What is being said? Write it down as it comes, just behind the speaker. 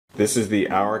This is the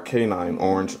Our Canine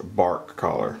Orange Bark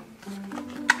Collar.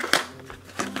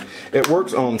 It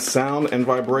works on sound and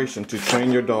vibration to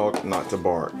train your dog not to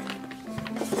bark.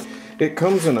 It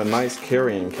comes in a nice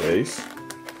carrying case.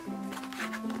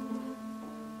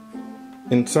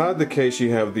 Inside the case you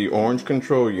have the orange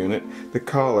control unit, the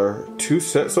collar, 2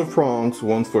 sets of prongs,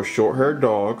 one for short-haired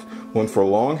dogs, one for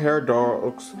long-haired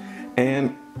dogs,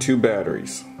 and 2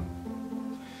 batteries.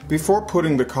 Before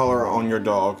putting the collar on your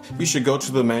dog, you should go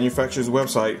to the manufacturer's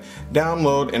website,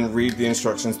 download and read the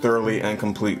instructions thoroughly and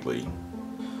completely.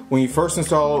 When you first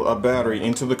install a battery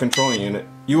into the control unit,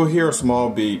 you will hear a small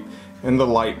beep and the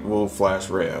light will flash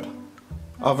red.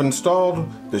 I've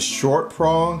installed the short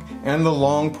prong and the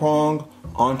long prong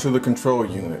onto the control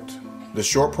unit. The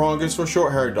short prong is for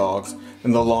short-haired dogs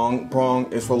and the long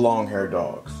prong is for long-haired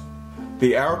dogs.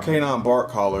 The Our Canine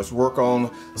Bark Collars work on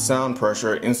sound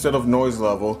pressure instead of noise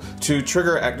level to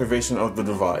trigger activation of the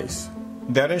device.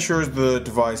 That ensures the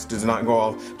device does not go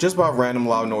off just by random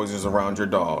loud noises around your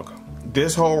dog.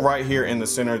 This hole right here in the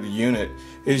center of the unit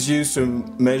is used to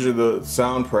measure the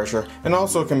sound pressure and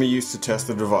also can be used to test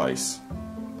the device.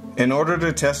 In order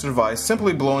to test the device,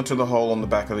 simply blow into the hole on the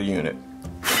back of the unit.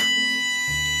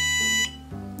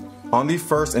 On the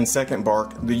first and second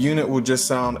bark, the unit will just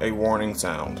sound a warning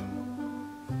sound.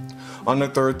 On the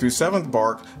third through seventh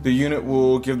bark, the unit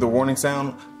will give the warning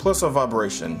sound plus a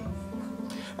vibration.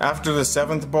 After the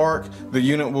seventh bark, the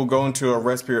unit will go into a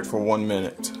rest period for 1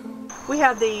 minute. We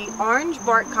have the orange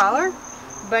bark collar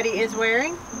Buddy is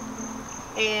wearing,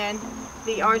 and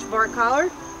the orange bark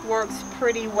collar works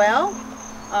pretty well.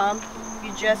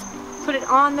 You just put it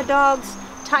on the dogs,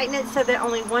 tighten it so that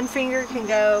only one finger can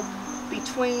go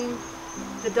between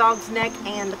the dog's neck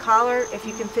and the collar. If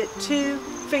you can fit 2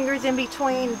 fingers in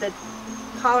between, the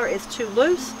collar is too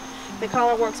loose. The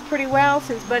collar works pretty well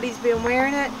since Buddy's been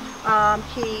wearing it.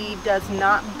 He does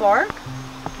not bark,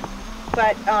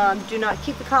 but do not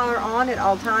keep the collar on at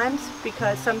all times,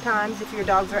 because sometimes if your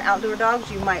dogs are outdoor dogs,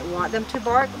 you might want them to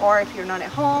bark, or if you're not at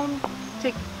home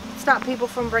to stop people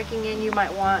from breaking in, you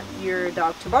might want your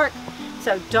dog to bark.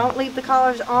 So don't leave the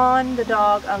collars on the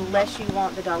dog unless you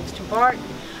want the dogs to bark.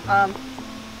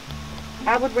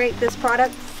 I would rate this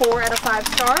product 4 out of 5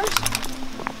 stars,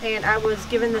 and I was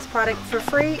given this product for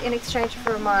free in exchange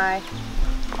for my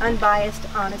unbiased,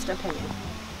 honest opinion.